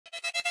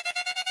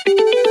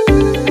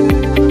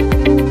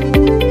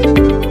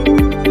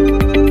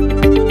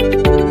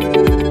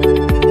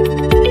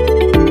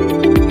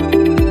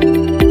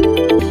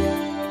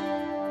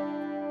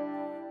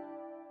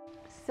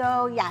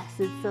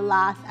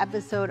last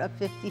episode of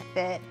 50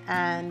 Fit,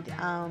 and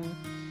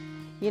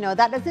you know,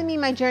 that doesn't mean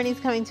my journey is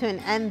coming to an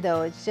end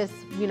though. It's just,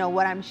 you know,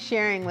 what I'm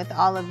sharing with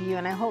all of you,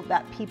 and I hope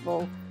that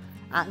people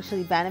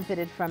actually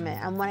benefited from it.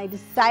 And when I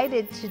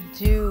decided to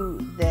do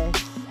this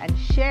and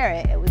share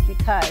it, it was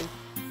because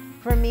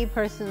for me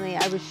personally,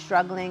 I was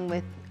struggling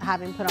with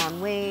having put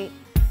on weight,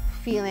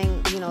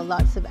 feeling, you know,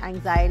 lots of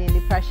anxiety and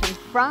depression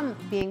from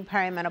being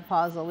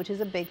perimenopausal, which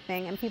is a big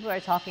thing, and people are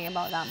talking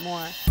about that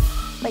more.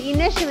 But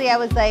initially I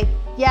was like,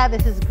 yeah,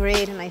 this is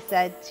great. And I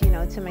said, you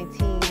know, to my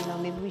team, you know,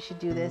 maybe we should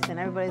do this. And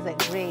everybody's like,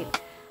 great.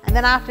 And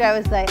then after I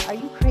was like, are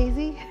you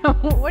crazy?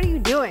 What are you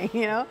doing?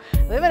 You know,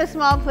 live in a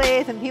small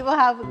place and people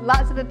have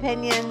lots of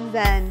opinions,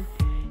 and,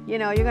 you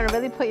know, you're going to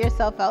really put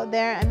yourself out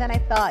there. And then I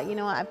thought, you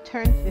know what, I've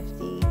turned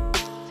 50.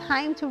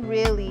 Time to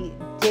really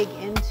dig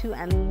into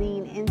and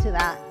lean into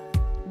that.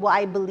 What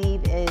I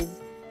believe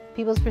is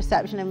people's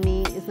perception of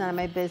me is none of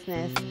my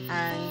business,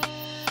 and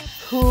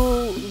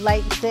who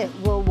likes it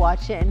will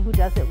watch it, and who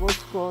does it will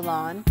scroll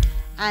on.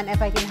 And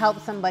if I can help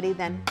somebody,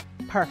 then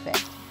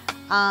perfect.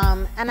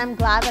 And I'm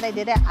glad that I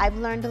did it. I've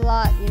learned a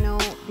lot, you know,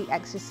 the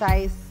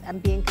exercise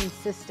and being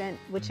consistent,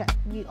 which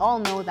we all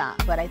know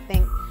that, but I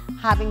think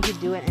having to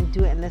do it and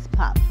do it in this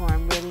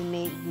platform really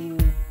made you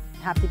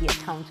have to be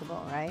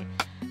accountable, right?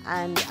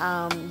 And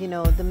you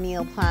know, the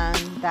meal plan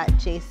that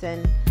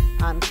Jason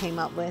came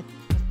up with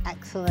was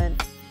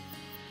excellent.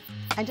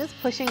 And just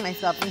pushing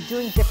myself and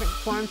doing different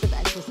forms of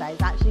exercise.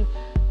 Actually,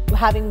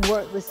 having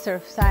worked with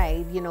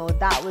Surfside, you know,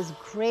 that was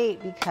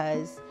great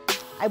because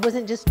I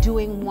wasn't just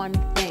doing one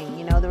thing.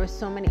 You know, there were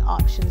so many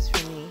options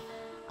for me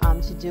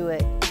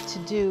to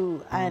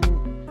do. And,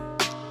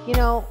 you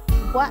know,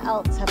 what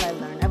else have I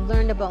learned? I've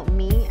learned about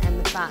me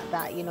and the fact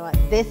that, you know, at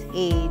this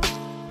age,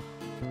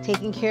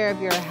 taking care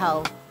of your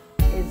health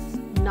is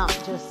not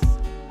just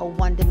a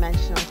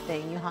one-dimensional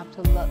thing. You have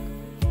to look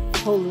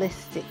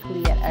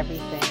holistically at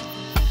everything.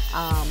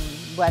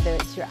 Whether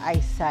it's your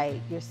eyesight,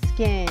 your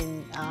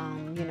skin,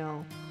 you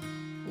know,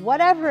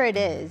 whatever it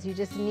is, you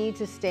just need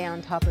to stay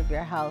on top of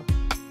your health,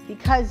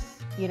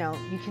 because, you know,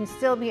 you can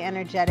still be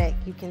energetic.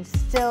 You can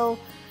still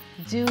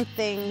do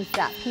things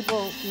that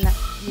people,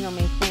 you know,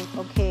 may think,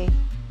 okay,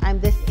 I'm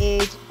this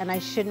age and I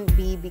shouldn't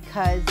be,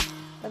 because,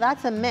 but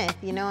that's a myth,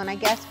 you know. And I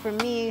guess for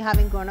me,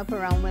 having grown up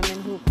around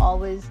women who've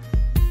always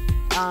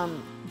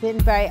been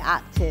very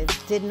active,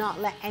 did not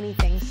let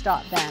anything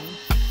stop them.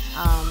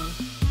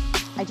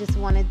 I just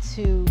wanted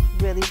to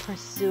really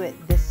pursue it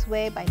this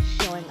way by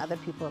showing other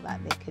people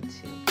that they could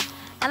too.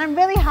 And I'm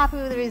really happy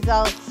with the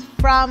results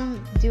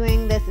from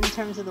doing this in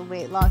terms of the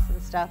weight loss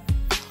and stuff.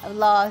 I've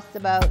lost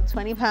about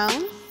 20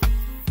 pounds.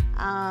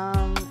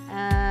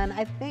 And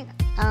I think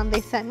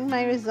they sent me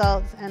my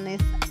results,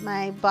 and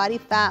my body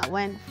fat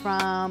went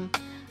from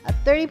a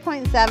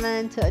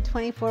 30.7 to a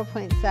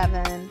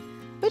 24.7,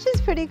 which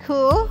is pretty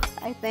cool,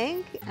 I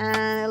think. And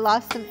I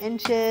lost some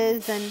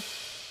inches, and,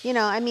 you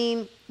know, I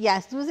mean,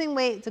 yes, losing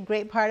weight is a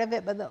great part of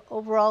it, but the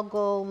overall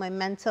goal, my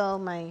mental,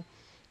 my,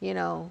 you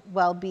know,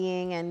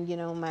 well-being, and, you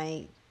know,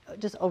 my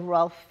just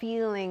overall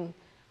feeling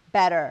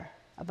better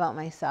about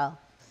myself.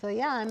 So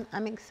yeah,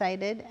 I'm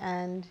excited,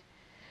 and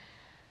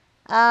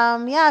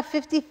yeah,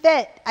 50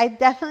 Fit. I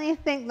definitely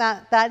think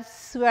that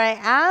that's where I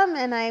am,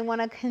 and I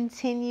want to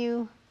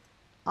continue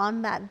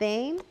on that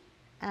vein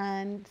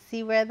and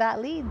see where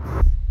that leads.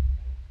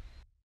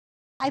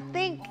 I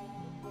think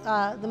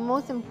the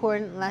most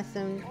important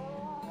lesson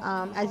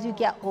as you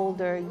get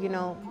older, you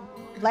know,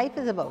 life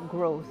is about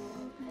growth.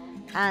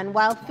 And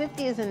while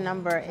 50 is a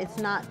number, it's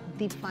not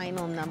the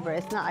final number.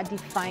 It's not a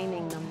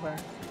defining number.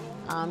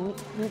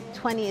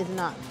 20 is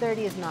not,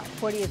 30 is not,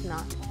 40 is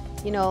not.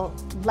 You know,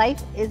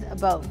 life is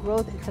about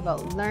growth. It's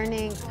about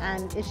learning,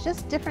 and it's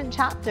just different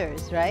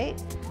chapters, right?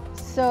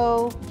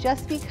 So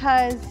just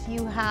because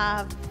you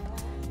have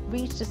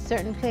reached a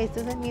certain place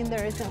doesn't mean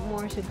there isn't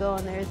more to go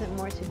and there isn't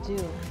more to do.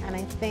 And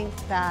I think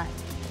that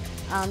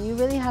you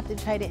really have to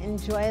try to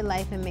enjoy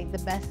life and make the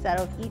best out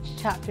of each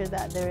chapter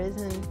that there is,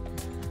 and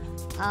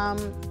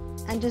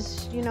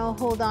just, you know,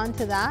 hold on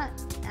to that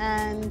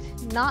and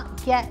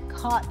not get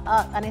caught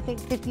up. And I think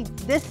 50,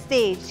 this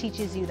stage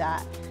teaches you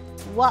that.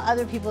 What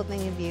other people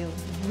think of you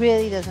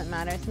really doesn't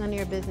matter. It's none of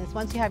your business.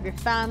 Once you have your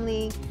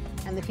family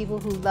and the people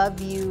who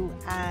love you,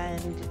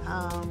 and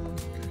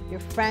your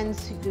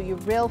friends, your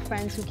real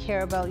friends who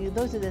care about you,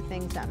 those are the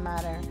things that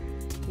matter,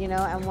 you know.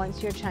 And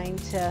once you're trying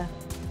to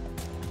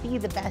be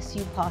the best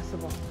you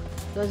possible,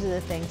 those are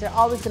the things. There are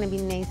always going to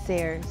be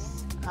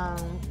naysayers,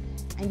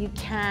 and you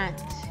can't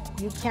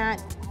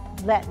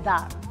let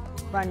that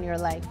run your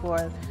life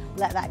or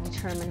let that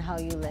determine how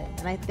you live.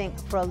 And I think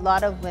for a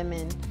lot of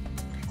women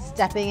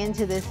stepping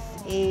into this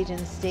age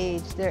and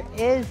stage, there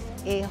is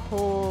a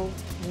whole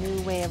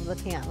new way of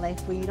looking at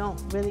life where you don't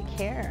really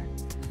care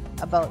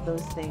about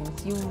those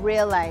things. You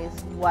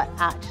realize what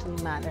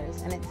actually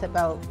matters, and it's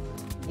about,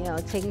 you know,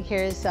 taking care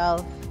of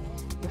yourself,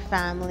 your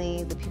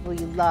family, the people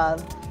you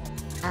love,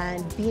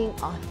 and being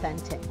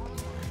authentic.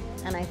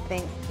 And I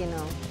think, you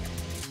know,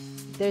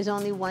 there's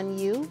only one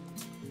you,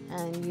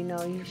 and you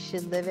know you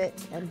should live it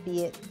and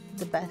be it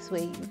the best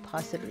way you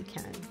possibly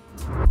can.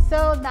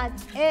 So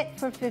that's it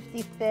for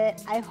 50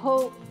 Fit. I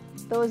hope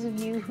those of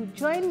you who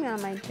joined me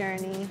on my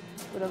journey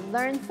would have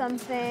learned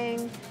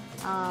something.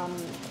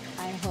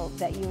 I hope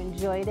that you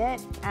enjoyed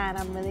it, and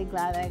I'm really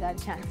glad that I got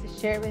a chance to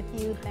share it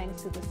with you.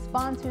 Thanks to the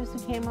sponsors who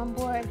came on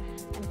board,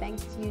 and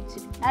thanks to you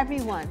to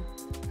everyone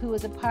who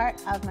was a part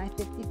of my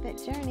 50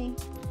 Fit journey.